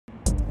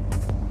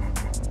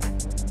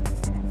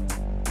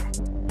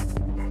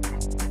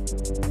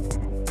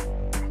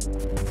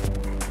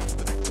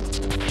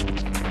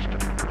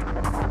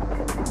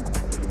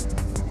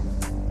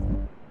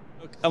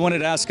I wanted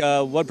to ask,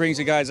 what brings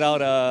you guys out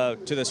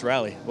to this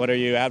rally? What are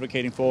you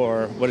advocating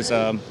for, or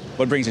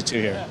what brings you to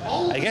here?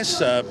 I guess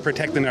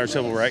protecting our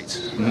civil rights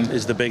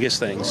is the biggest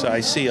thing. So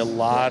I see a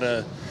lot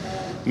of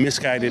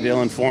misguided,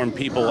 ill-informed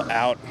people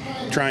out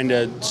trying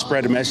to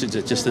spread a message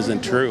that just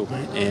isn't true,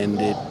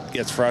 and it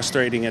gets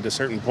frustrating. At a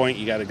certain point,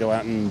 you got to go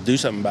out and do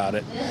something about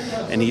it.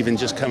 And even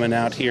just coming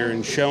out here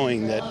and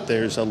showing that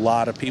there's a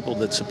lot of people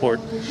that support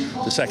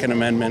the Second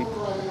Amendment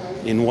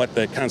in what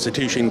the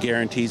Constitution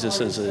guarantees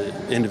us as an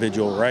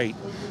individual right,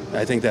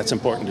 I think that's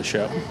important to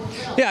show.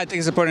 Yeah, I think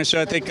it's important to show.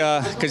 I think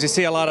because you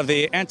see a lot of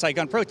the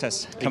anti-gun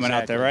protests coming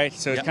out there, right?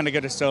 So it's kind of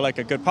good to show like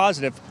a good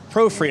positive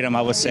pro-freedom,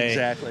 I would say.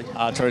 Exactly.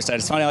 Towards that.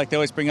 It's funny, like they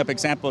always bring up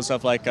examples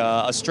of like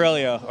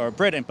Australia or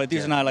Britain, but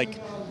these are not like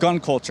gun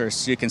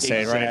cultures, you can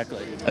say, right?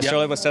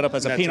 Australia was set up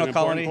as a penal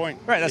colony. Point.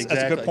 Right,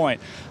 that's a good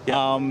point. Yep.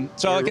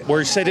 It's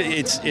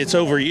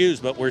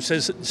overused, but we're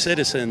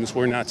citizens,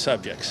 we're not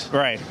subjects.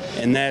 Right.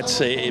 And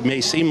that's, it may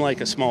seem like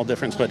a small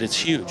difference, but it's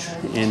huge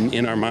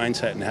in our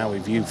mindset and how we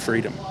view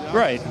freedom.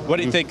 Right. What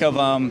do you think of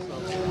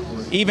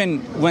even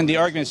when the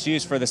argument's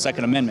used for the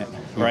Second Amendment,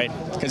 right?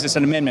 Because it's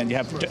an amendment, you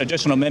have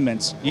additional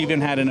amendments. You even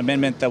had an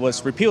amendment that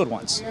was repealed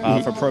once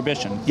for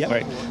prohibition,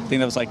 right? I think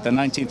that was like the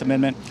 19th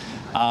Amendment.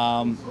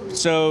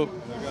 So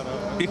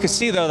you can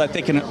see, though, that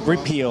they can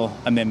repeal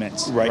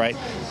amendments, right?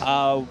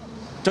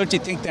 Don't you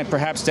think that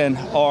perhaps then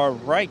our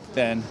right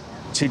then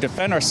to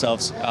defend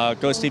ourselves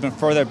goes even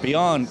further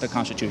beyond the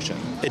Constitution?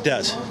 It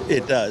does.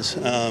 It does.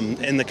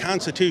 And the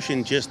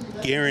Constitution just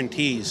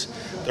guarantees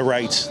the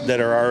rights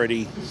that are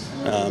already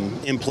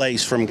in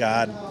place from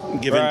God,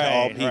 given to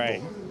all people.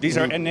 Right. These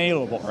are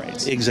inalienable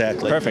rights.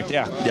 Exactly. Perfect,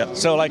 yeah. Yep.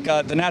 So like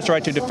the natural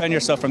right to defend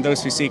yourself from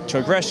those who seek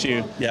to aggress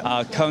you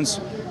comes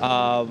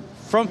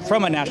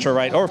from a natural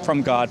right or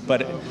from God,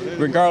 but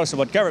regardless of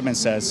what government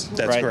says,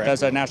 that's correct.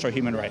 That's a natural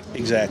human right.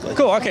 Exactly.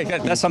 Cool. Okay,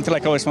 that's something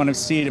like I always want to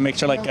see to make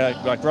sure like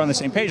we're on the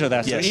same page with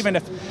that. Yes. So even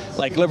if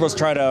like liberals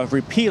try to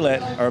repeal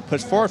it or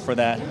push forward for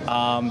that,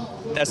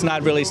 that's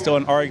not really still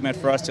an argument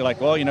for us to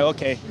like, well,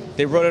 okay,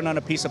 they wrote it on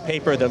a piece of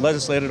paper, they're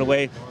legislated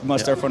away, we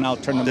must therefore now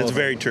turn them over. That's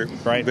very true.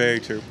 Right. Very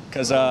true.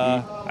 Because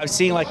I've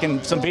seen like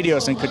in some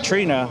videos in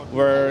Katrina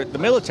where the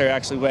military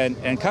actually went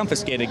and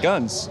confiscated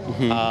guns.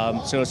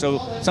 So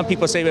some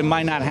people say it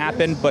might not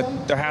happen,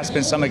 but there has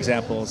been some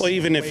examples. Well,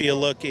 even if you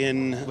look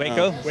in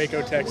Waco,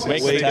 Texas.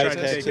 They tried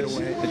to take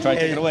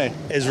it away.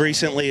 As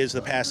recently as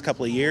the past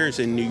couple of years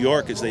in New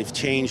York, as they've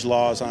changed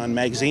laws on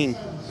magazine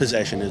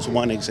possession is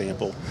one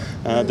example.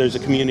 There's a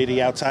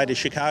community outside of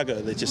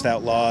Chicago that just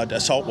outlawed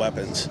assault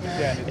weapons.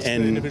 Yeah, it's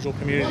an individual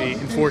community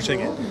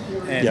enforcing it.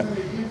 And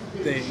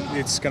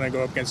it's going to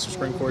go up against the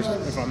Supreme Court,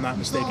 if I'm not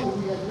mistaken.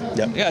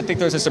 Yeah, I think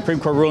there was a Supreme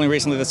Court ruling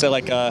recently that said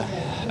like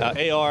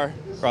AR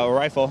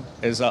rifle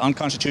is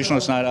unconstitutional.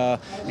 It's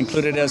not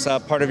included as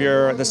part of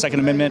the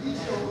Second Amendment.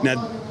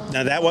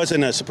 Now that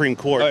wasn't a Supreme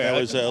Court. That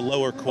was a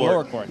lower court.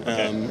 Lower court.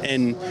 Okay.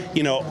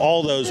 And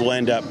all those will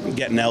end up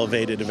getting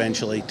elevated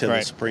eventually to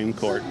the Supreme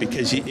Court,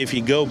 because if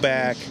you go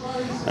back,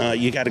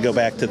 you got to go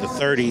back to the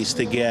 30s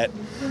to get.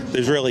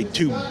 There's really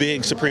two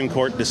big Supreme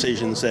Court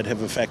decisions that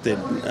have affected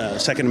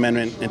Second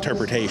Amendment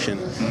interpretation.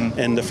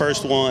 And the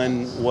first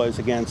one was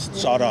against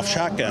sawed-off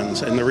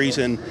shotguns. And the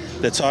reason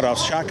that sawed-off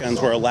shotguns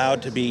were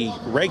allowed to be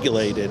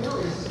regulated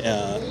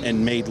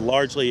and made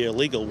largely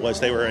illegal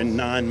was they were a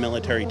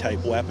non-military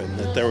type weapon,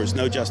 that there was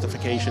no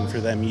justification for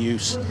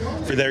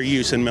their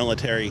use in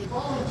military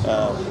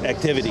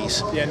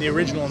activities. Yeah, and the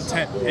original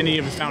intent, any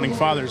of the founding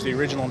fathers, the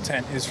original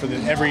intent is for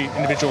every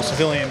individual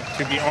civilian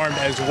to be armed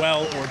as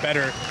well or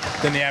better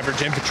than the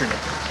average infantryman.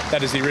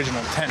 That is the original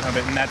intent of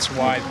it, and that's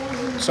why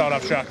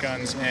sawed-off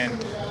shotguns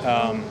and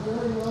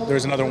there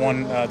was another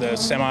one, the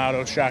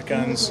semi-auto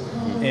shotguns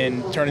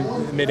in turning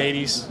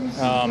mid-'80s,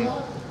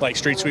 like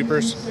street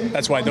sweepers.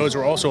 That's why those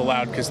were also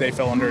allowed, because they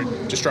fell under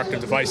destructive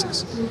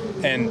devices,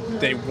 and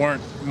they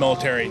weren't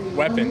military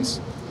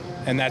weapons,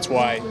 and that's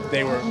why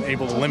they were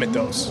able to limit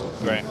those.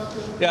 Right.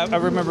 Yeah, I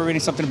remember reading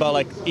something about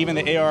like even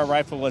the AR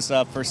rifle was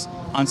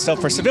on sale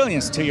for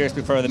civilians 2 years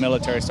before the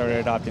military started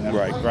adopting them.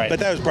 Right. But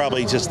that was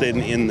probably just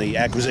in the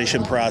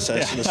acquisition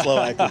process, the slow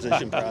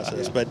acquisition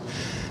process. But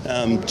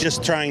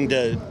just trying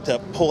to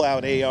pull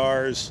out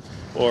ARs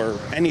or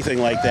anything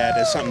like that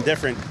as something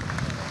different,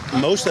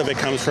 most of it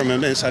comes from a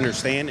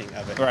misunderstanding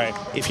of it. Right.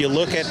 If you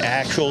look at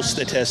actual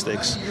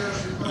statistics,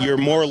 you're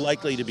more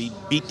likely to be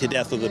beat to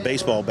death with a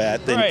baseball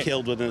bat than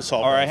killed with an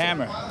assault rifle. Or a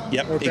hammer.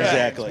 Yep,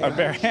 exactly. Or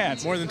bare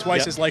hands. More than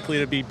twice as likely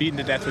to be beaten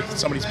to death with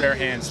somebody's bare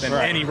hands than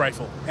any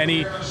rifle.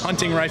 Any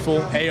hunting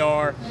rifle,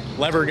 AR,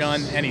 lever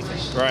gun,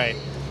 anything. Right.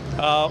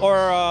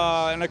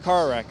 Or in a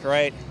car wreck,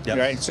 right? Yep.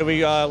 Right. So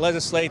we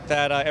legislate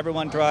that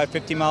everyone drive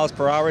 50 miles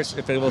per hour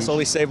if it will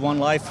solely save one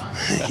life.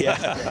 Yeah,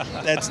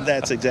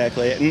 that's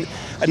exactly it. And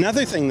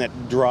another thing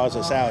that draws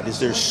us out is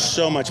there's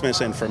so much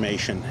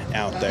misinformation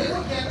out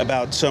there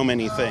about so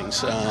many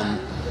things.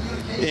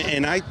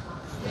 And I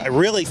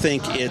really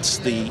think it's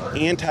the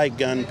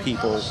anti-gun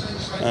people.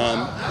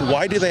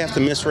 Why do they have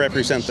to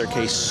misrepresent their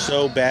case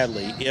so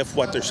badly if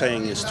what they're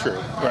saying is true?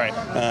 Right.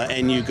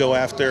 And you go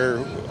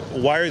after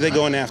why are they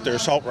going after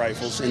assault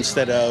rifles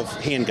instead of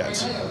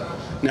handguns?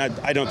 Now,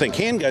 I don't think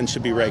handguns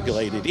should be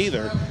regulated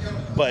either,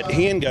 but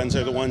handguns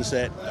are the ones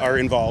that are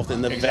involved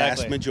in the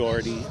vast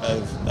majority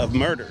of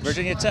murders.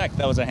 Virginia Tech,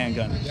 that was a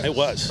handgun. It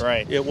was.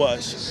 Right. It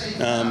was.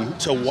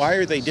 So why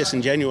are they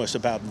disingenuous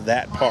about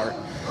that part?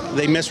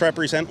 They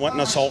misrepresent what an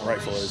assault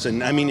rifle is,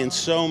 and I mean in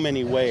so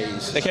many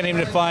ways. They can't even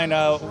define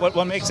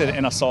what makes it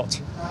an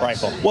assault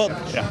rifle. Well,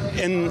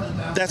 and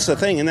that's the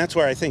thing, and that's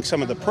where I think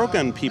some of the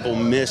pro-gun people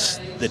miss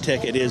the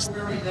ticket, is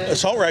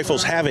assault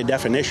rifles have a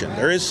definition.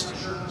 There is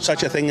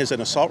such a thing as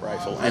an assault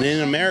rifle, and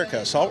in America,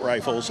 assault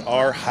rifles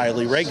are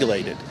highly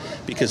regulated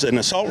because an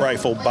assault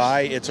rifle,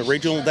 by its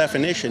original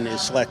definition, is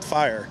select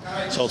fire,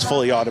 so it's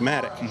fully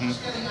automatic.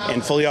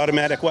 And fully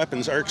automatic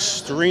weapons are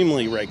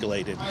extremely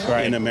regulated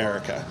in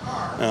America.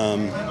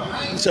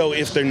 So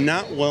if they're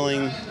not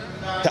willing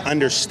to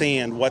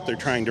understand what they're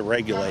trying to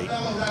regulate,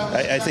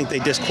 I think they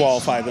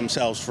disqualify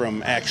themselves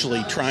from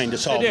actually trying to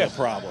solve the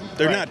problem.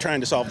 They're not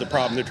trying to solve the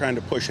problem, they're trying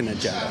to push an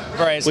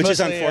agenda, which is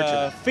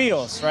unfortunate.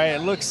 Feels, right?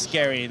 It looks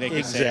scary, they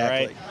could say,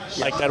 right?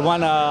 Like that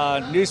one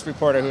news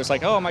reporter who was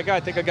like, oh my God, I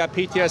think I got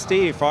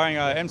PTSD firing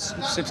a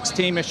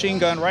M16 machine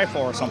gun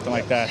rifle or something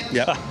like that.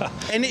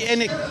 And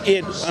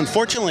it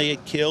unfortunately,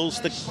 it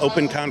kills the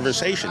open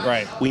conversation.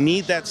 We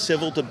need that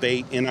civil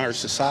debate in our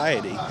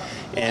society.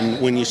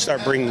 And when you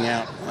start bringing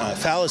out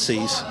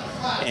fallacies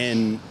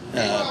and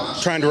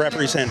trying to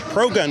represent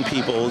pro-gun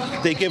people,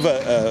 they give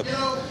a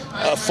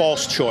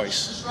false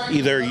choice.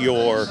 Either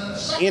you're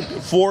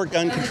for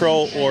gun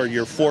control or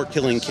you're for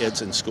killing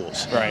kids in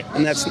schools.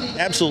 And that's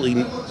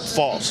absolutely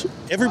false.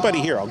 Everybody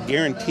here, I'll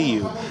guarantee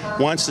you,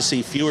 wants to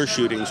see fewer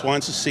shootings,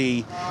 wants to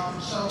see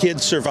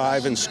kids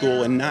survive in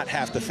school and not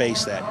have to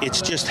face that.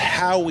 It's just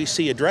how we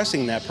see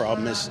addressing that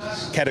problem is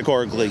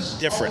categorically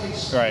different.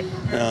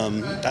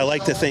 I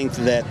like to think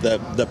that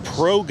the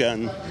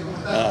pro-gun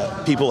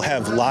people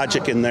have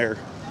logic in their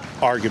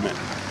argument,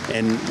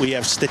 and we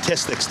have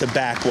statistics to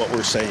back what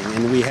we're saying,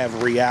 and we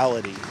have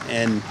reality.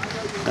 And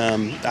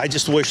I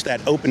just wish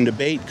that open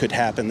debate could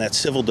happen, that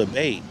civil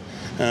debate.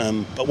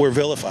 But we're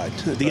vilified.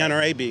 The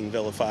NRA being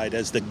vilified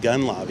as the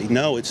gun lobby.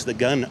 No, it's the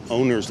gun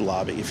owners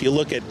lobby. If you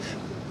look at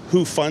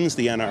who funds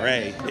the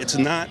NRA, it's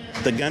not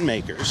the gun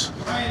makers.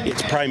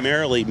 It's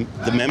primarily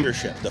the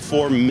membership, the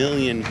 4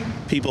 million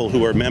people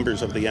who are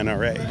members of the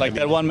NRA. Like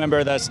that one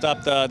member that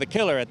stopped the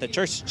killer at the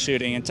church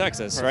shooting in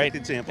Texas, right?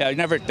 Example.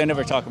 Yeah, they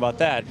never talk about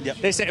that.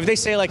 They say, if they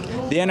say like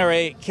the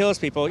NRA kills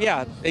people,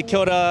 yeah, they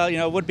killed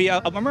would be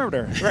a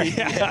murder, right?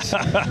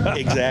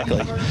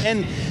 Exactly.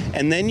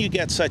 And then you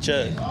get such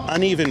an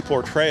uneven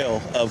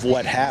portrayal of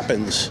what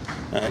happens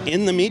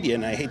in the media,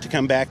 and I hate to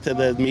come back to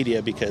the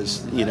media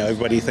because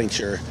everybody thinks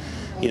you're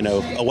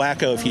a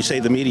wacko if you say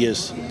the media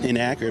is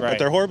inaccurate, but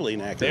they're horribly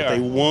inaccurate. They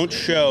won't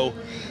show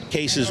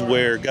cases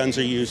where guns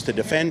are used to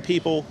defend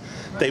people.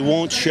 They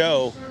won't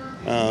show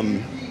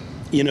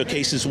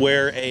cases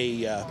where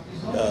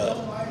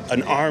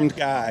an armed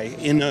guy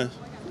in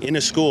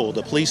a school,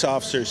 the police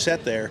officer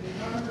sat there,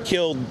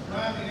 killed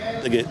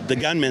the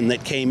gunman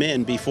that came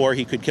in before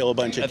he could kill a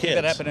bunch of kids.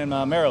 That happened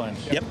in Maryland.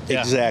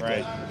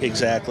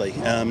 Exactly.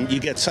 You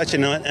get such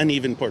an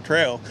uneven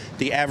portrayal.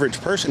 The average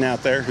person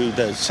out there who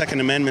the Second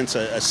Amendment's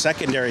a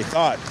secondary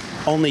thought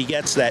only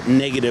gets that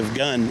negative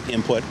gun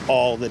input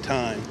all the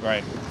time.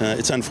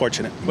 It's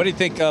unfortunate. What do you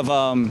think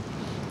of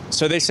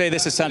so they say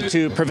this is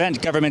to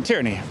prevent government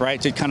tyranny, right?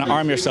 To kind of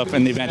arm yourself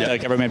in the event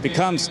that government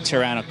becomes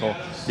tyrannical.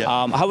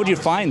 How would you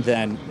find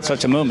then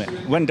such a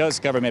movement? When does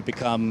government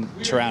become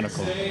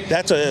tyrannical?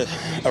 That's a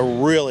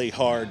really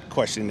hard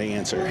question to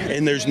answer,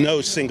 and there's no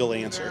single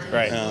answer.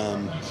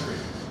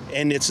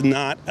 And it's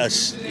not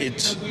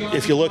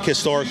if you look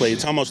historically,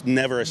 it's almost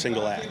never a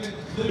single act.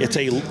 It's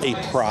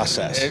a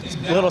process. It's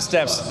little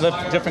steps,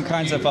 different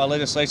kinds of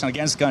legislation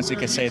against guns, you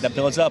could say, that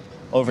builds up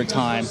over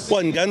time. Well,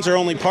 and guns are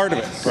only part of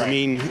it. I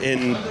mean,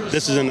 and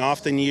this is an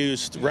often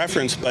used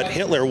reference, but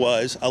Hitler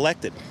was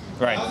elected.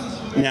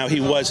 Now,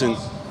 he wasn't.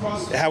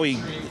 How he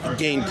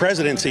gained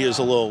presidency is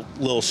a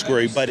little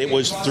screwy, but it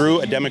was through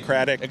a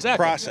democratic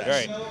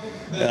process.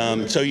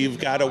 So you've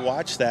got to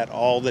watch that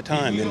all the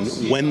time, and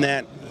when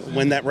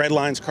that red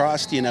line's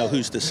crossed,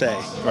 who's to say?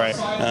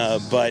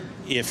 But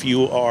if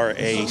you are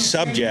a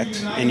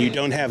subject and you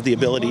don't have the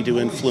ability to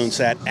influence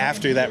that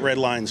after that red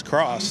line's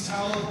crossed,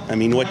 I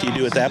mean, what do you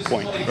do at that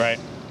point?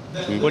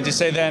 Would you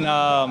say then,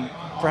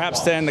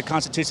 perhaps then the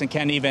Constitution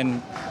can't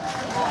even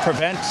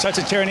prevent such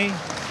a tyranny?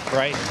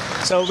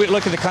 So we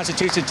look at the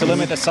Constitution to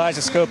limit the size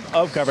and scope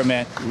of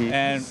government,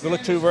 and we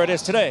look to where it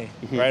is today,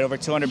 over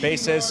 200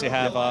 bases. You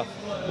have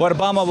what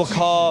Obama will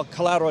call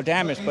collateral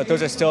damage, but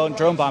those are still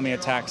drone bombing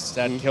attacks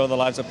that kill the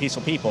lives of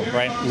peaceful people,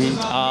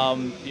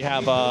 You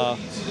have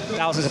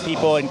thousands of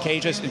people in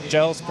cages, in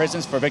jails,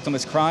 prisons for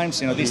victimless crimes.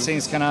 These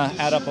things kind of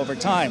add up over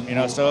time.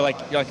 So like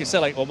you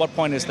said, well, what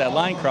point is that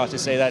line crossed to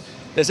say that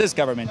this is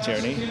government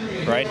tyranny,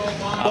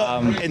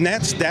 And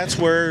that's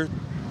where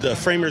the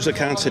framers of the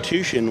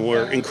Constitution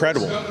were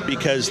incredible,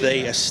 because they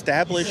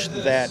established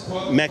that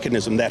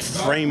mechanism, that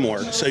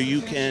framework, so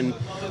you can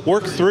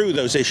work through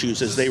those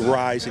issues as they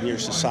rise in your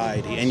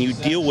society, and you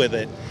deal with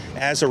it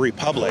as a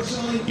republic.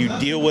 You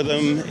deal with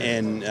them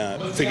and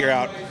figure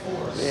out,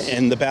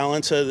 and the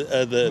balance of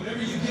the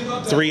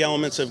three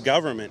elements of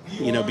government,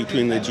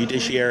 between the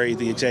judiciary,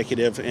 the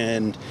executive,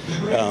 and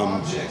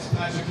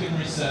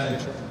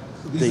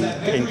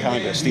in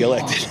Congress, the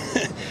elected.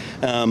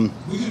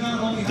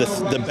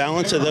 The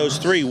balance of those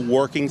three,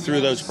 working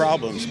through those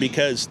problems,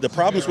 because the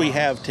problems we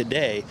have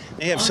today,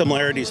 they have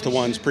similarities to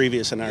ones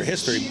previous in our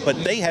history,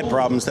 but they had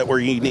problems that were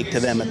unique to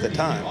them at the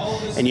time.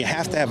 And you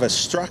have to have a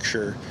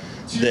structure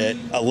that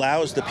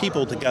allows the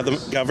people to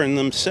govern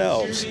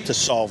themselves to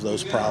solve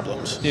those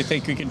problems. Do you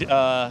think we could,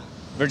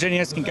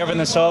 Virginians can govern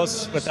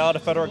themselves without a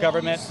federal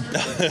government?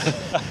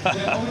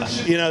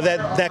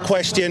 That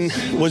question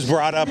was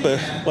brought up,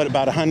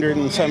 about 100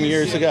 and some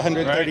years ago,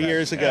 130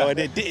 years ago, and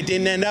it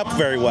didn't end up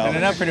very well. It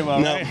ended up pretty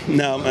well, right?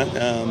 No.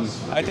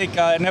 I think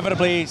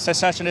inevitably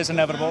secession is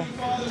inevitable.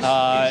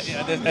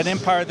 An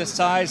empire this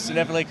size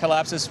inevitably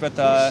collapses with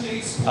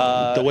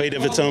the weight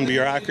of its own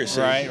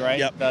bureaucracy. Right.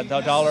 Yep. The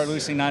dollar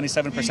losing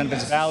 97% of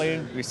its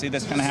value. We see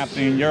this kind of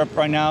happening in Europe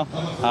right now.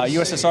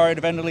 USSR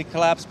eventually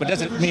collapsed, but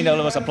doesn't mean that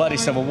it was a bloody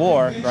civil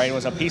war, right? It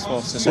was a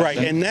peaceful secession. Right,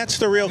 and that's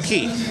the real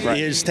key,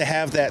 is to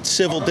have that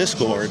civil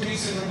discord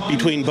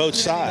between both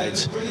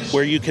sides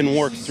where you can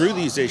work through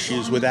these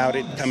issues without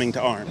it coming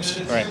to arms.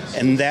 Right.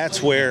 And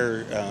that's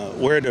where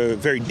we're at a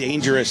very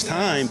dangerous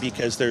time,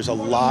 because there's a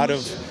lot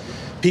of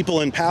people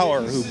in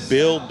power who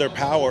build their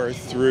power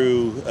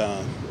through,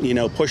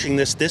 pushing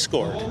this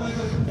discord,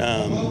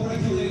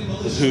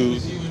 who,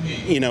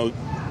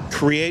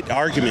 create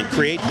argument,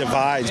 create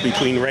divides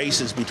between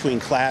races, between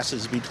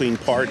classes, between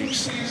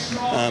parties.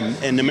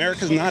 And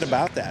America's not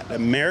about that.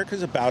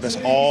 America's about us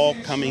all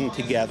coming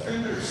together.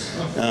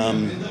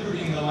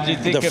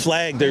 The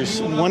flag, there's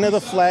one of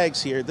the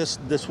flags here, this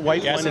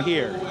white one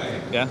here.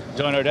 Yeah,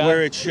 join or die.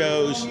 Where it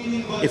shows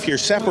if you're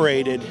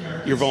separated,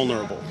 you're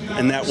vulnerable.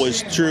 And that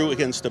was true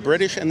against the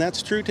British, and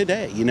that's true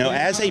today.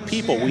 As a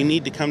people, we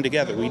need to come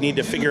together. We need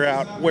to figure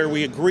out where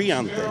we agree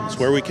on things,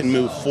 where we can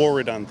move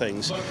forward on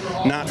things,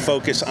 not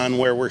focus on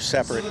where we're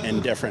separate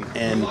and different.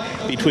 And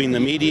between the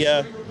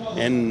media,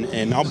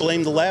 and I'll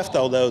blame the left,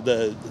 although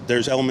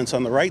there's elements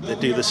on the right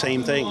that do the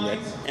same thing, that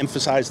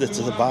emphasize that's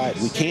a divide.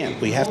 We can't.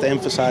 We have to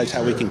emphasize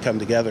how we can come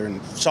together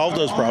and solve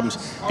those problems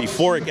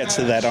before it gets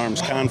to that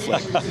arms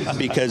conflict.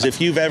 Because if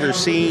you've ever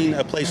seen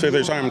a place where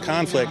there's armed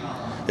conflict,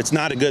 it's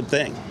not a good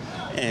thing.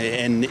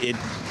 And it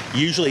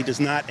usually does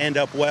not end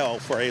up well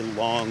for a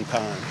long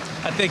time.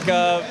 I think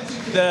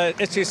the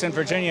issues in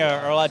Virginia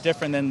are a lot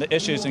different than the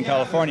issues in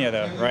California,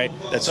 though, right?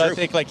 That's so true. I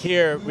think, like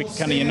here, we can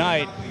kind of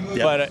unite,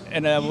 Yep. but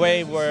in a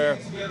way where,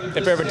 if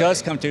it ever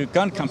does come to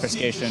gun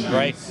confiscation,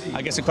 right?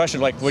 I guess the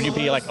question, would you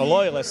be like a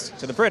loyalist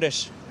to the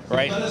British,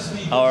 right?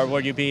 Or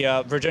would you be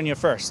Virginia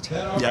first,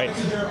 right?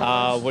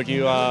 Would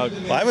you? Well,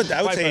 I would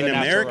say an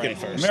American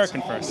first.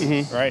 American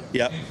first, right?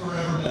 Yep.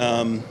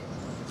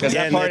 Because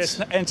that part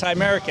is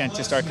anti-American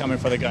to start coming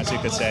for the guns, you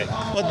could say.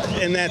 Well,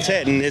 and that's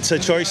it. And it's a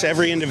choice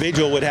every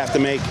individual would have to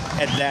make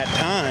at that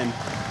time.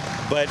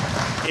 But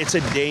it's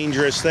a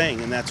dangerous thing.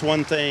 And that's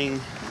one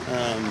thing,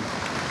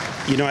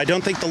 I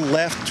don't think the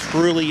left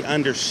truly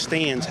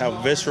understands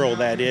how visceral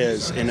that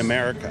is in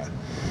America.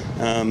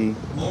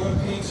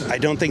 I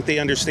don't think they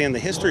understand the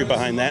history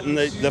behind that. And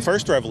the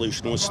first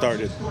revolution was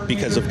started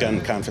because of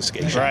gun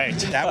confiscation. Right.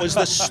 That was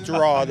the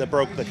straw that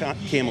broke the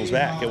camel's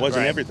back. It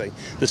wasn't everything.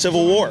 The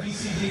Civil War,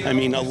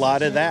 a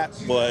lot of that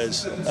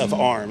was of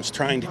arms,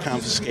 trying to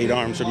confiscate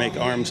arms or make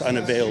arms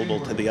unavailable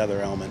to the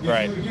other element.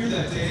 Right.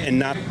 And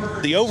not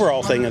the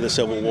overall thing of the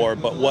Civil War,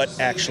 but what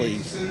actually,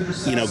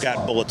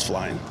 got bullets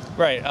flying.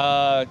 Right.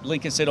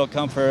 Lincoln said it'll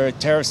come for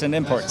tariffs and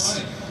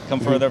imports. Come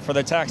for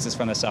their taxes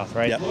from the South,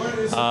 right?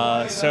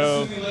 Yep.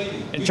 So,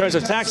 in terms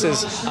of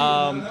taxes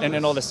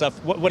and all this stuff,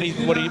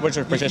 what's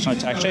your position on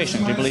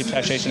taxation? Do you believe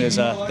taxation is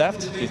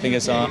theft? Do you think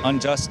it's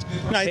unjust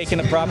taking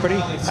of property?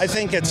 I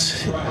think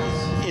it's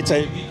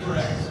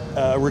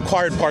a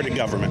required part of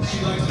government.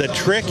 The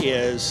trick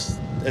is,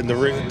 and the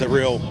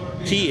real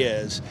key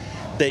is,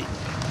 that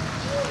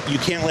you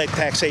can't let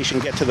taxation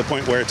get to the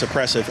point where it's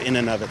oppressive in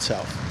and of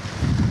itself.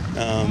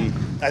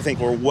 I think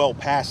we're well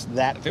past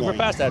that point. I think we're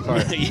past that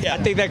part. Yeah. I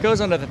think that goes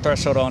under the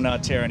threshold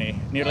on tyranny.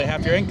 Nearly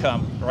half your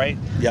income, right?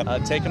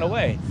 Yep. Taken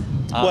away.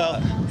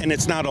 Well, and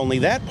it's not only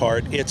that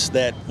part. It's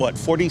that,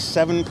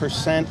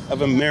 47%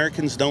 of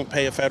Americans don't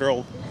pay a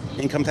federal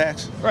income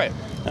tax? Right.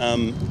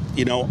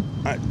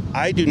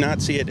 I do not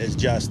see it as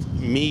just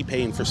me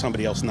paying for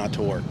somebody else not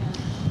to work.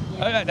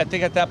 I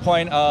think at that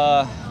point,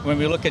 when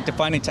we look at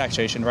defining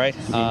taxation, right?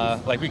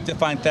 We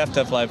define theft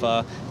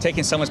of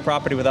taking someone's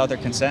property without their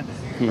consent,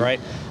 right?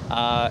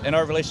 In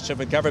our relationship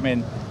with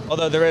government,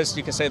 although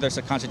you could say there's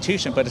a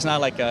constitution, but it's not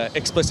like an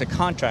explicit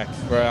contract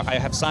where I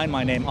have signed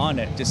my name on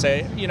it to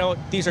say,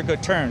 these are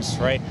good terms,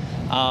 right?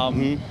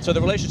 So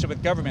the relationship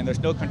with government, there's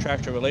no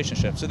contractual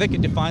relationship, so they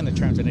can define the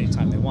terms at any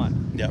time they want,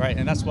 right?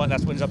 And that's what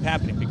ends up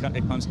happening. It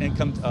becomes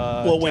income.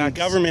 When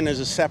government is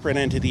a separate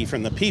entity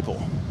from the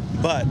people,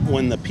 But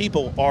when the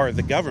people are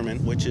the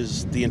government, which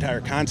is the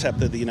entire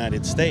concept of the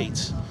United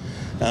States,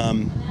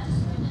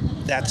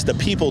 that's the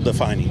people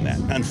defining that.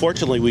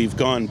 Unfortunately, we've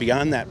gone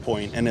beyond that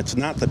point, and it's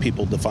not the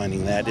people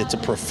defining that. It's a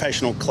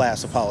professional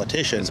class of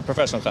politicians. It's a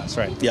professional class,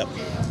 right? Yep.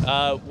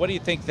 What do you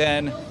think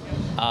then,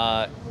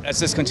 as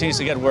this continues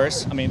to get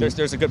worse? I mean,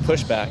 there's a good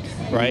pushback,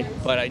 right?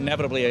 But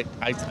inevitably,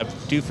 I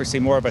do foresee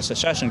more of a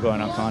secession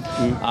going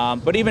on.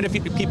 But even if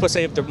people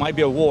say if there might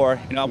be a war,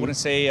 I wouldn't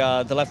say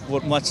the left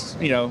would much,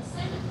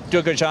 do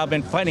a good job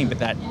in fighting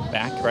that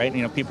back, right?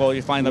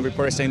 You find the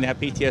reporters saying they have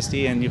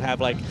PTSD, and you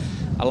have like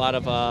a lot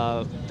of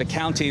the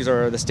counties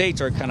or the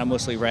states are kind of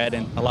mostly red,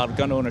 and a lot of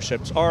gun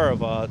ownerships are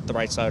of the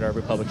right side or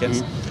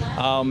Republicans.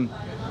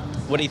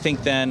 What do you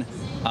think then,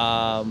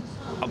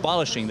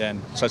 abolishing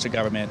then such a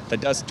government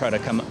that does try to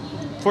come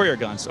for your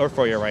guns or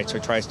for your rights, or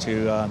tries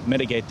to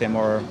mitigate them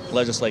or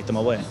legislate them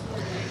away?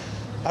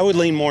 I would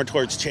lean more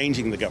towards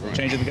changing the government.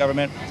 Changing the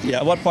government? Yeah.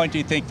 At what point do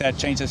you think that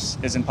change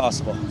is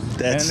impossible?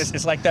 And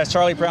it's like that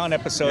Charlie Brown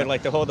episode,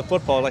 like the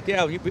football, like,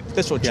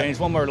 this will change,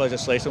 one more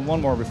legislation,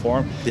 one more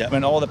reform,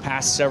 when all the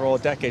past several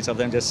decades of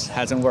them just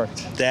hasn't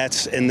worked.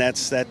 That's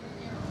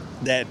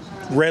that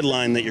red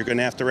line that you're going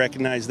to have to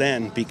recognize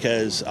then,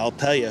 because I'll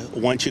tell you,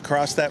 once you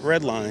cross that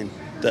red line,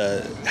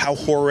 how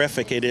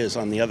horrific it is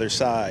on the other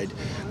side,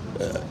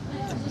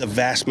 the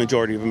vast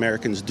majority of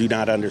Americans do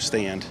not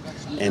understand,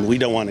 and we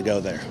don't want to go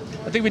there.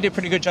 I think we did a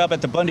pretty good job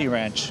at the Bundy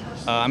Ranch.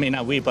 I mean,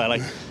 not we, but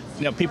like,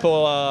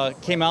 people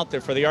came out there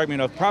for the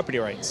argument of property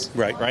rights.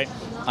 Right.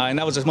 And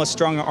that was a much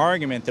stronger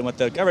argument than what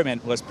the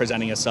government was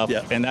presenting itself,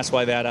 and that's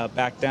why that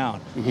backed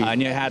down.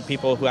 And you had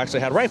people who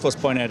actually had rifles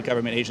pointed at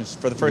government agents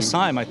for the first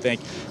time, I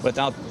think,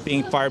 without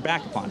being fired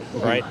back upon,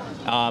 right?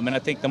 And I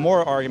think the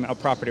more argument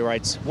of property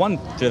rights won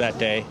through that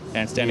day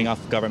and standing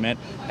off government,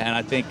 and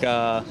I think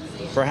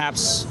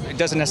perhaps it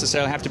doesn't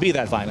necessarily have to be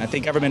that violent. I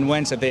think government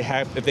wins if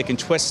they can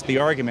twist the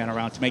argument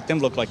around to make them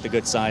look like the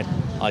good side,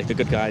 like the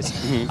good guys.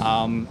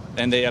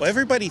 And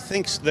everybody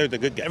thinks they're the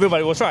good guy.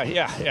 Everybody will try,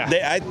 yeah.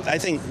 I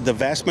think the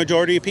vast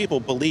majority of people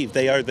believe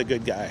they are the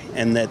good guy,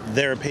 and that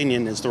their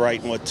opinion is the right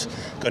and what's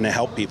going to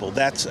help people.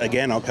 That's,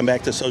 again, I'll come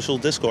back to social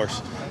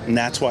discourse, and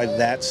that's why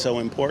that's so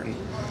important.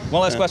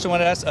 One last question I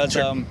wanted to ask.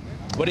 Sure.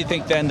 What do you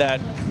think then that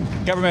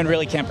government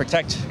really can't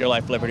protect your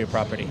life, liberty, or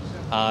property?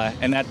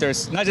 And that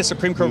there's not just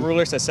Supreme Court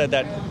rulers that said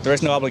that there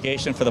is no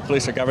obligation for the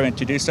police or government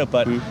to do so,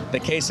 but the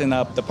case in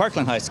the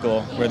Parkland High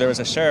School, where there was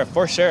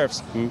four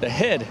sheriffs that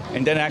hid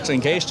and then actually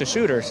engaged the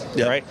shooters,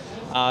 right?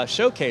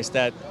 Showcased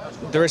that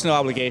there is no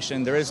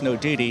obligation, there is no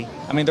duty.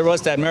 I mean, there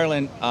was that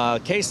Maryland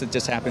case that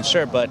just happened,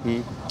 sure, but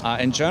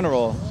in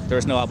general, there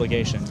is no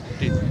obligation.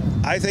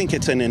 I think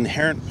it's an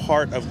inherent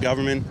part of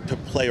government to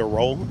play a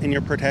role in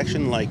your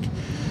protection, like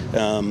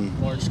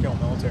large-scale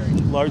military.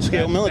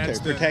 Large-scale military,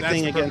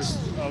 protecting against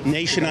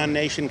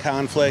nation-on-nation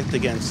conflict,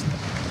 against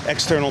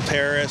external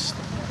terrorists,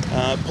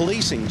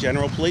 policing,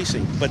 general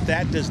policing. But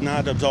that does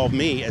not absolve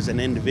me as an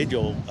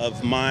individual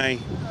of my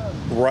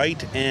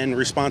right and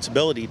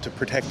responsibility to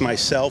protect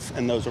myself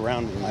and those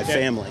around me, my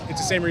family. It's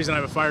the same reason I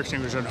have a fire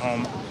extinguisher at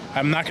home.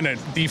 I'm not going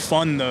to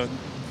defund the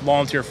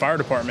volunteer fire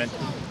department.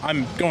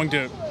 I'm going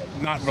to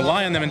not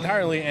rely on them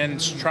entirely and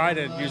try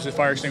to use the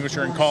fire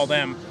extinguisher and call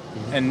them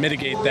and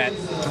mitigate that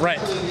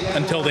threat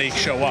until they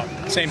show up.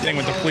 Same thing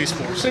with the police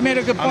force. They made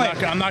a good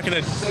point. I'm not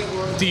going to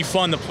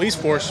defund the police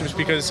force just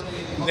because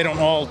they don't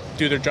all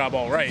do their job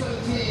all right.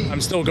 I'm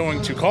still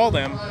going to call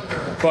them,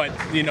 but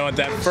at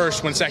that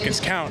first, when seconds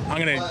count,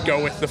 I'm going to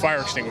go with the fire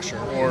extinguisher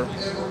or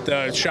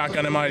the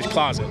shotgun in my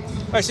closet.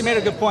 All right, so you made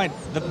a good point.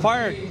 The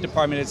fire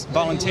department is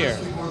volunteer,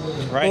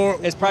 right?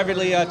 It's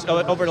privately,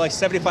 over like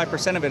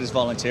 75% of it is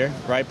volunteer,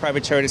 right?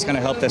 Private charities kind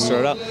of help that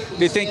sort out.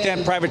 Do you think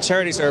that private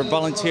charities or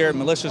volunteer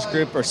malicious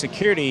group or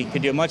security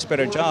could do a much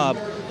better job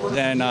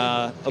than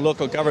a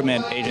local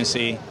government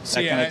agency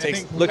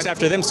that looks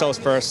after themselves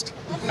first?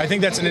 I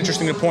think that's an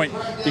interesting point,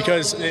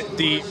 because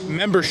the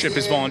membership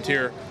is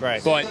volunteer,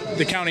 right? But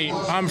the county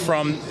I'm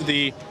from,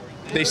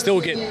 they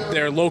still get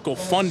their local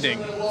funding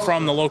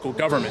from the local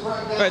government.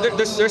 Right,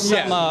 there's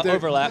some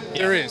overlap.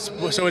 There is.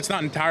 So it's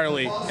not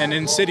entirely, and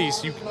in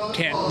cities you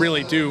can't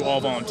really do all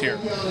volunteer.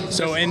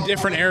 So in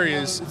different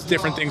areas,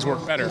 different things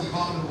work better.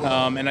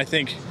 And I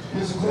think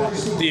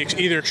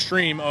either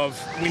extreme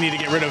of we need to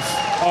get rid of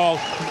all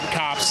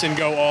cops and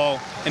go all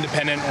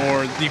independent,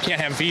 or you can't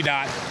have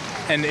VDOT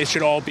and it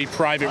should all be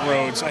private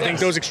roads. I think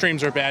those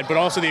extremes are bad, but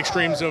also the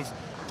extremes of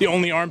the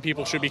only armed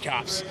people should be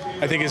cops,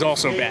 I think, is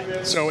also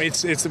bad. So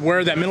it's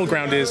where that middle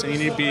ground is, and you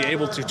need to be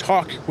able to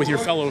talk with your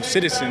fellow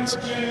citizens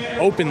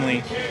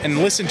openly and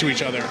listen to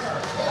each other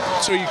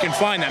so you can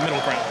find that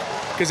middle ground.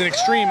 Because an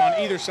extreme on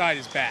either side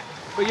is bad.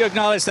 But you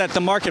acknowledge that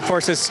the market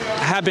forces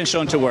have been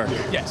shown to work.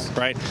 Yes.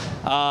 Right?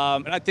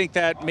 And I think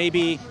that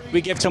maybe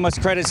we give too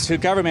much credit to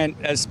government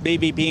as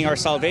maybe being our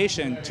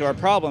salvation to our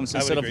problems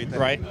instead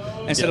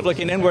of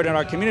looking inward in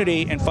our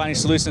community and finding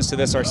solutions to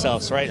this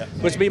ourselves, right?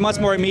 Which would be much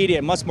more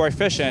immediate, much more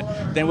efficient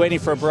than waiting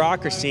for a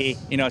bureaucracy,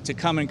 to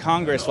come in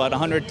Congress for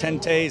 110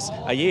 days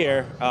a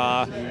year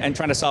and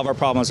trying to solve our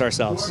problems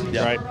ourselves,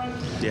 right?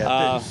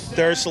 Yeah,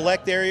 there are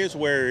select areas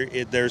where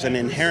there's an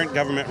inherent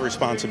government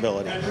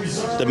responsibility.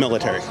 The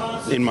military,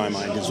 in my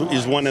mind,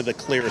 is one of the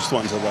clearest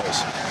ones of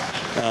those.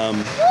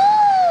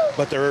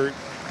 But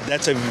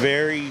it's a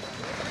very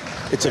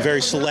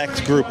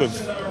select group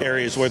of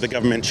areas where the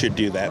government should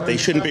do that. They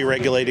shouldn't be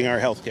regulating our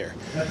healthcare.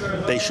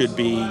 They should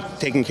be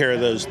taking care of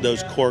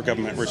those core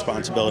government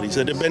responsibilities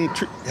that have been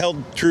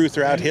held true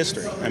throughout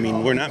history. I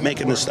mean, we're not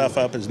making this stuff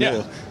up as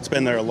new. It's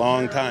been there a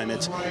long time.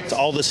 It's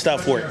all the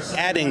stuff we're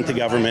adding to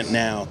government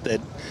now that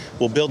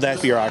will build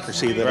that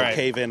bureaucracy that will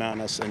cave in on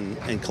us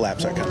and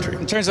collapse our country.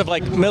 In terms of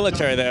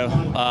military, though,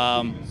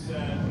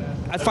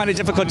 I find it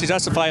difficult to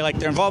justify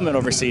their involvement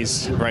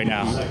overseas right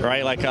now,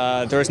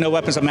 right? There is no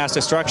weapons of mass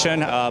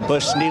destruction.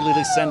 Bush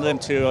needlessly sent them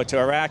to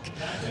Iraq.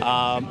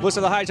 Most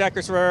of the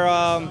hijackers were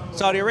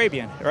Saudi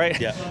Arabian, right?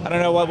 Yeah. I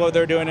don't know what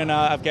they're doing in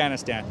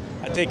Afghanistan.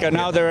 I think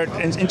now they're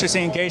in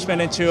interesting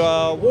engagement into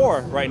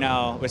war right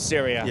now with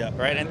Syria,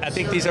 right? And I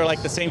think these are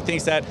the same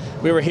things that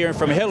we were hearing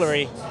from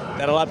Hillary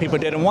that a lot of people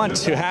didn't want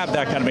to have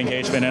that kind of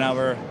engagement, and now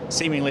we're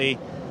seemingly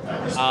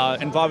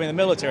involving the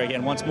military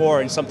again once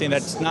more in something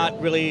that's not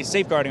really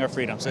safeguarding our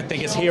freedoms. I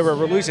think it's here where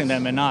we're losing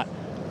them and not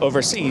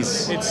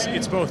overseas.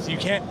 It's both. You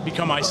can't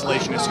become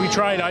isolationist. We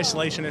tried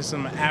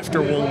isolationism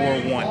after World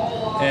War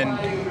I,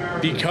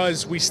 and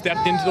because we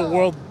stepped into the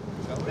world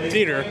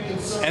theater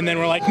and then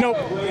we're like, nope,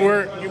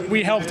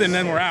 we helped and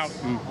then we're out.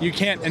 You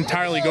can't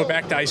entirely go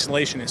back to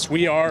isolationists.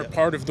 We are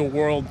part of the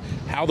world,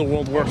 how the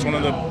world works, one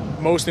of the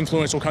most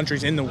influential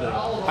countries in the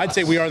world. I'd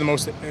say we are the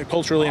most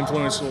culturally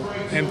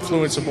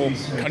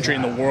influenceable country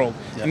in the world,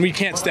 and we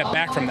can't step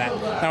back from that.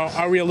 Now,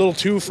 are we a little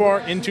too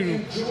far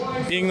into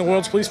being the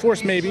world's police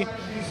force? Maybe.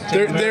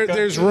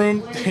 There's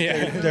room.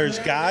 There's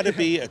got to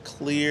be a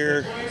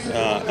clear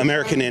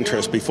American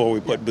interest before we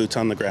put boots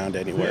on the ground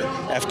anywhere.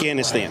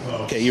 Afghanistan.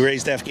 Okay, you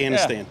raised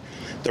Afghanistan.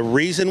 The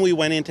reason we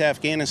went into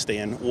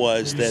Afghanistan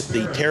was that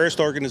the terrorist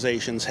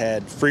organizations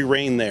had free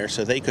reign there,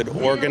 so they could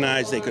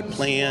organize, they could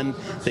plan,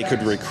 they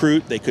could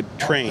recruit, they could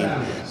train.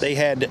 They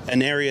had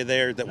an area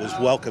there that was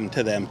welcome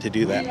to them to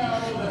do that.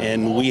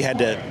 And we had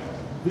to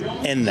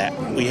end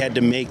that. We had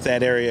to make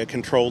that area a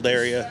controlled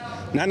area,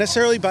 not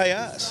necessarily by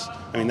us.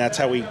 I mean, that's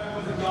how we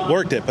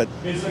worked it, but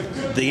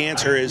the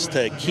answer is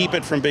to keep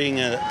it from being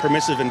a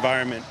permissive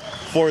environment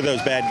for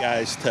those bad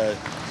guys to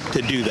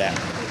do that.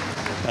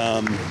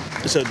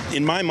 So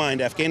in my mind,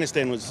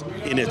 Afghanistan was,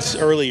 in its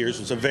early years,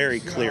 was a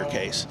very clear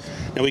case.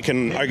 Now we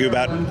can argue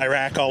about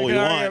Iraq all we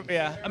want.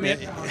 Yeah, I mean,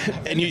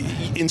 and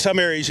in some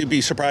areas you'd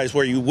be surprised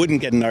where you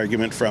wouldn't get an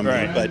argument from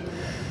me. But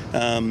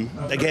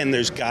again,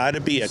 there's got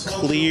to be a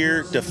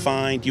clear,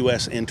 defined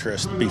U.S.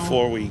 interest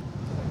before we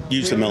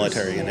use the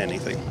military in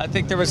anything. I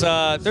think there's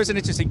an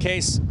interesting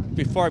case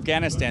before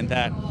Afghanistan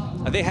that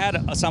they had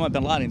Osama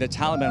bin Laden. The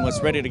Taliban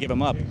was ready to give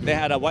him up. They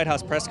had a White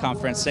House press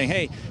conference saying,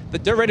 hey,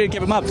 they're ready to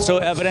give him up, so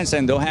evidence,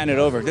 and they'll hand it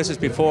over. This is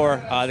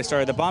before they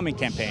started the bombing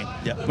campaign.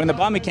 When the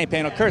bombing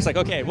campaign occurs,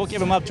 okay, we'll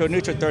give him up to a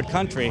neutral third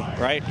country,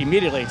 right,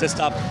 immediately to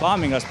stop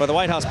bombing us. But the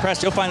White House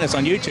press, you'll find this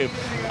on YouTube,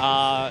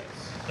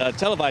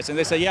 televised, and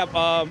they say,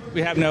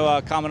 we have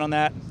no comment on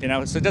that.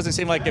 So it doesn't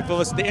seem like if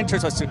the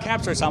interest was to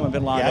capture Osama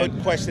bin Laden. I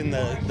would question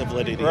the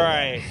validity.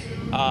 Right.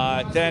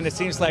 Then it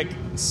seems like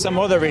some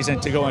other reason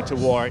to go into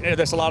war.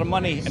 There's a lot of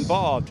money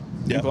involved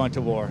in going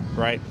to war,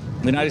 right?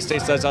 The United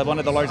States is one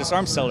of the largest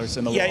arms sellers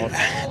in the world.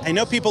 I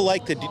know people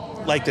like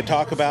to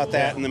talk about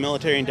that in the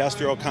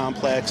military-industrial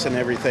complex and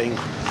everything,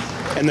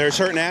 and there are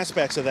certain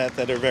aspects of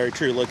that are very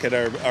true. Look at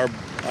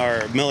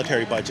our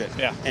military budget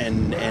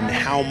and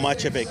how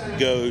much of it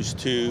goes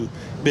to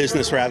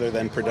business rather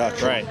than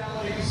production. Right.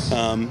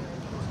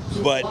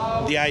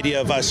 But the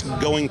idea of us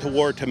going to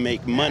war to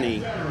make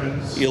money,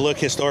 you look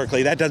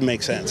historically, that doesn't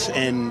make sense.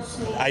 And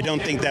I don't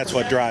think that's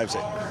what drives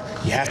it.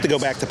 You have to go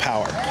back to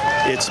power.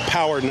 It's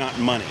power, not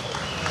money.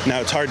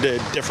 Now, it's hard to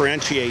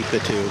differentiate the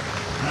two.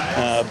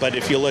 But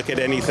if you look at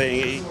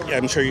anything,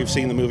 I'm sure you've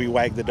seen the movie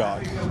Wag the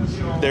Dog.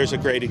 There's a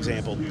great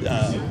example.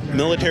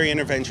 Military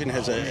intervention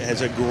has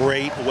a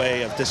great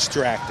way of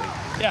distracting.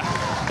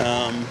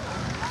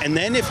 And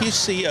then if you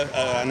see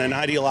on an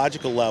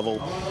ideological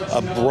level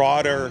a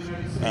broader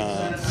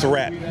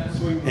threat,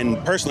 and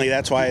personally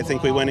that's why I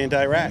think we went into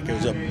Iraq. It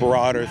was a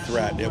broader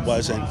threat. It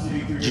wasn't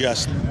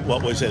just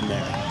what was in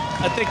there.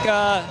 I think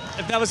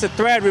if that was a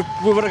threat, we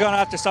would have gone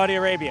after Saudi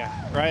Arabia,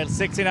 right?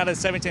 16 out of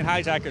 17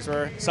 hijackers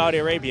were Saudi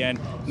Arabian,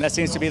 and that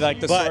seems to be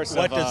like the source of...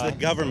 But what does the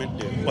government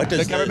do?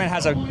 The government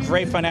has a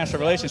great financial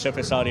relationship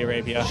with Saudi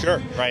Arabia.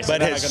 Sure. Right. So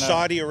but has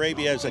Saudi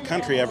Arabia as a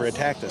country ever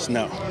attacked us?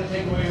 No.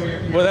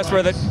 Well, that's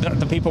where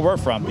the people were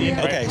from. Right?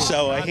 Okay,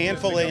 so a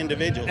handful of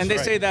individuals. And they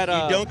say that...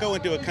 you don't go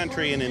into a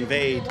country and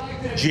invade,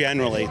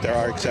 generally, there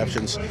are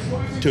exceptions,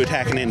 to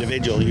attack an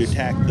individual. You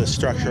attack the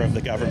structure of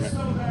the government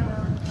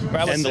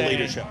and the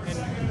leadership.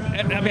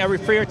 And, I mean, are we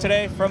freer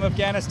today from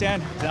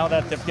Afghanistan now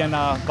that they've been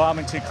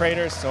bombing two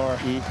craters? Or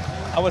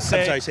I would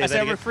say, I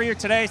say we're freer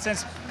today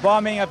since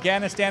bombing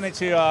Afghanistan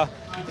into a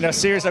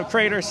series of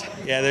craters.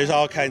 Yeah, there's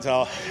all kinds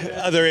of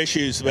other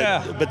issues,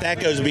 but that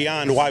goes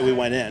beyond why we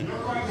went in.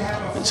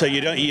 So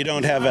you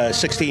don't have a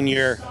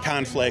 16-year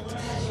conflict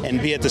and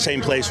be at the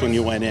same place when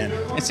you went in.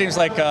 It seems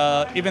like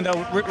even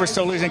though we're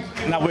still losing,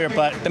 not we're,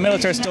 but the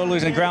military is still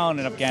losing ground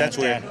in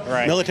Afghanistan. That's weird.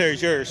 Right.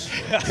 Military's yours.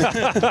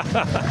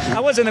 I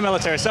was in the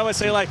military, so I would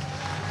say, like,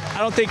 I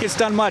don't think it's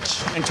done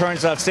much in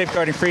terms of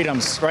safeguarding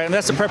freedoms, right? And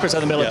that's the purpose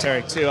of the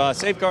military, to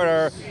safeguard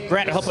or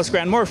help us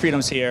grant more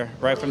freedoms here,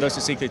 right, from those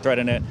who seek to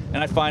threaten it.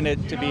 And I find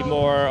it to be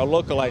more a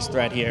localized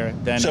threat here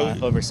than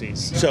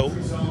overseas. So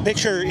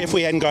picture if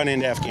we hadn't gone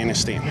into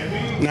Afghanistan.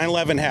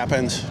 9/11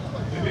 happens.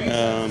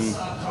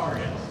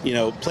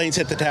 Planes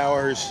hit the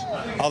towers,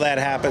 all that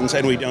happens,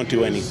 and we don't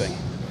do anything.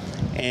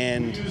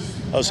 And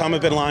Osama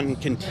bin Laden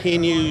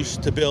continues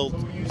to build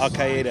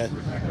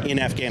Al-Qaeda in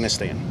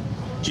Afghanistan.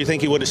 Do you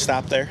think he would have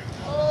stopped there?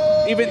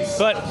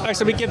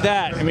 So we give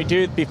that, and we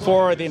do it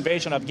before the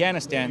invasion of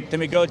Afghanistan. Then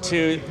we go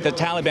to the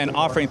Taliban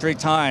offering 3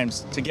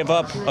 times to give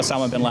up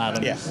Osama bin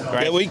Laden. Yeah,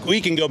 right?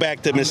 We can go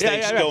back to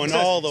mistakes going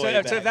all the way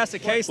back. So if that's the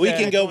case, we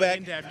can go back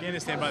into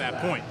Afghanistan by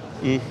that point.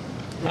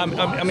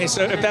 I mean,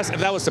 so if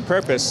that was the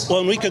purpose. Well,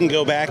 and we can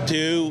go back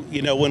to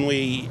when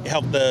we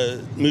helped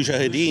the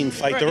Mujahideen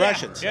fight the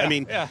Russians. Yeah, I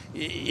mean,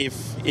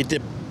 if it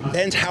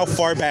depends how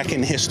far back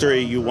in history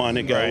you want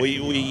to go. Right.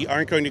 We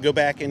aren't going to go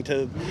back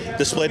into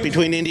the split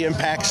between India and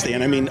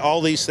Pakistan. I mean,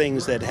 all these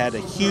things that had a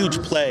huge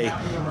play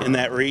in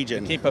that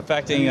region. Keep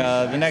affecting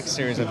the next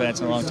series of events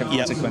and long-term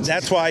consequences.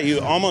 That's why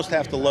you almost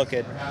have to look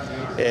at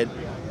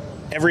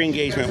every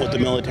engagement with the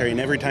military and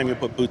every time you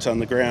put boots on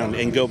the ground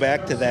and go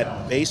back to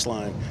that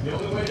baseline.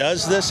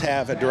 Does this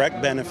have a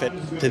direct benefit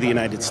to the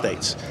United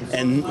States?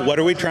 And what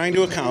are we trying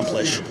to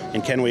accomplish?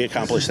 And can we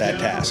accomplish that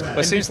task? But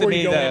it seems to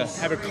me that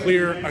have a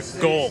clear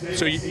goal,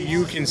 so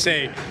you can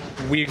say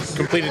we've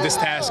completed this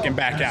task and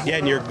back out. Yeah,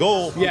 and your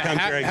goal becomes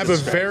your exit have a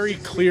very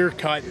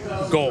clear-cut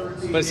goal.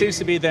 But it seems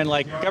to be then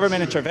like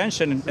government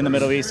intervention in the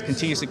Middle East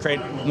continues to create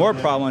more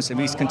problems, and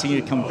we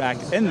continue to come back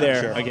in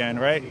there again,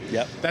 right?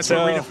 Yep. That's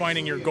why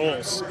redefining your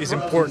goals is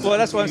important. Well,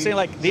 that's what I'm saying.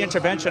 Like the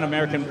intervention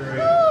American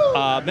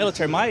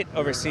military might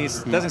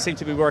overseas doesn't seem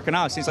to be working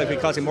out. It seems like we're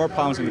causing more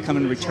problems and we come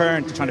in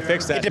return to trying to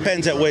fix that. It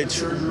depends at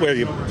where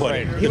you put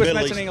it. He was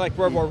mentioning like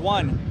World War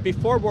I.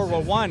 Before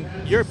World War I,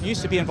 Europe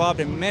used to be involved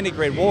in many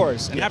great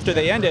wars, and after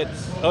they ended,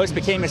 it always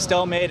became a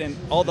stalemate, and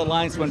all the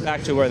lines went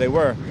back to where they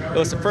were. It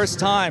was the first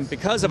time,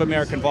 because of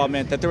American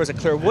involvement, that there was a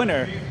clear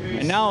winner,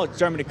 and now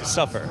Germany could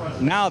suffer.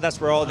 Now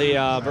that's where all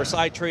the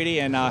Versailles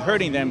Treaty and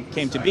hurting them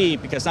came to be,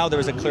 because now there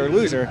was a clear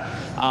loser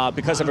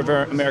because of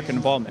American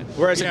involvement.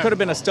 Whereas it could have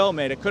been a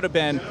stalemate. It could have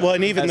been... Well,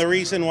 and even the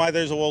reason why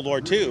there's a World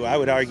War II, I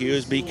would argue,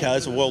 is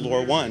because of World War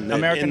I.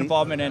 American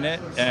involvement in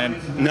it, and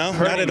no,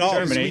 not at all.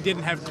 We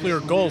didn't have clear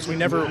goals. We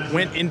never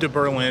went into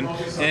Berlin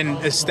and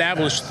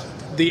established.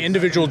 The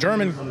individual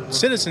German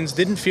citizens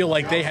didn't feel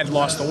like they had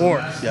lost the war.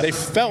 Yep. They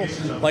felt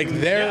like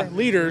their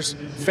leaders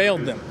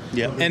failed them.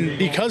 Yep. And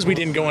because we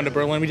didn't go into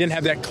Berlin, we didn't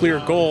have that clear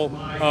goal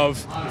of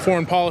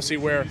foreign policy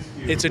where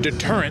it's a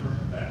deterrent.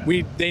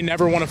 They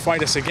never want to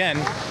fight us again.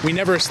 We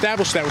never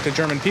established that with the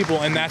German people,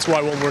 and that's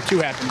why World War II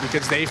happened,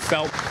 because they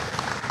felt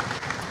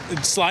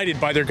slighted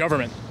by their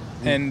government,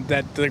 and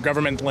that the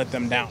government let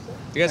them down.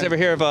 You guys ever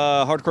hear of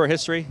Hardcore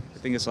History? I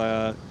think it's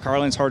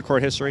Carlin's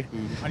Hardcore History.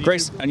 On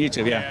Great on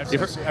YouTube, yeah.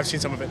 I've seen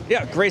some of it.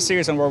 Yeah, great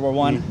series on World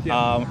War I.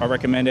 I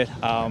recommend it.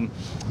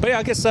 But yeah,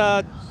 I guess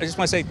I just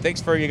want to say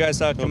thanks for you guys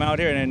coming out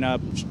here and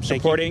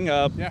supporting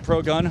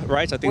pro-gun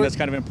rights. I think that's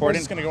kind of important.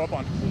 Where's this going to go up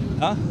on?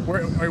 Huh?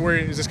 Where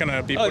is this going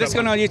to be? This is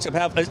going on YouTube.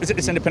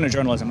 It's independent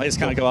journalism. I just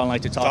kind of go on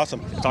like to talk.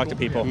 Awesome. Talk to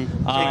people. Take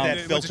that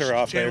filter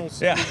off there.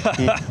 Yeah.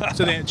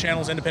 So the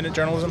channel's independent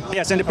journalism?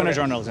 Yes, independent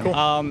journalism. Cool.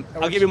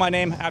 I'll give you my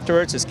name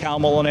afterwards. It's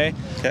kalmolinet.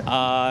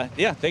 Okay.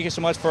 Yeah, thank you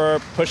so much for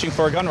pushing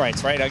for gun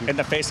rights, right? In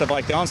the face of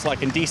like the onslaught,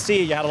 like in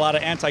DC, you had a lot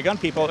of anti-gun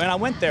people, and I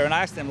went there and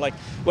I asked them like,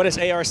 what does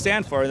AR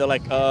stand for? They're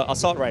like,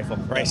 assault rifle,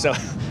 right? So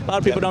a lot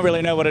of people don't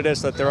really know what it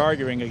is that they're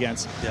arguing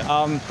against.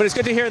 But it's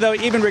good to hear, though,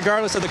 even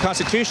regardless of the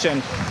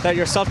Constitution, that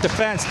your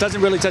self-defense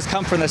doesn't really just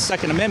come from the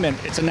Second Amendment.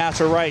 It's a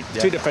natural right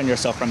to defend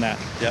yourself from that.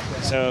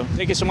 So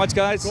thank you so much,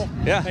 guys. Cool.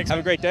 Yeah, Thanks, have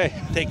a great day.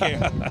 Take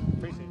care.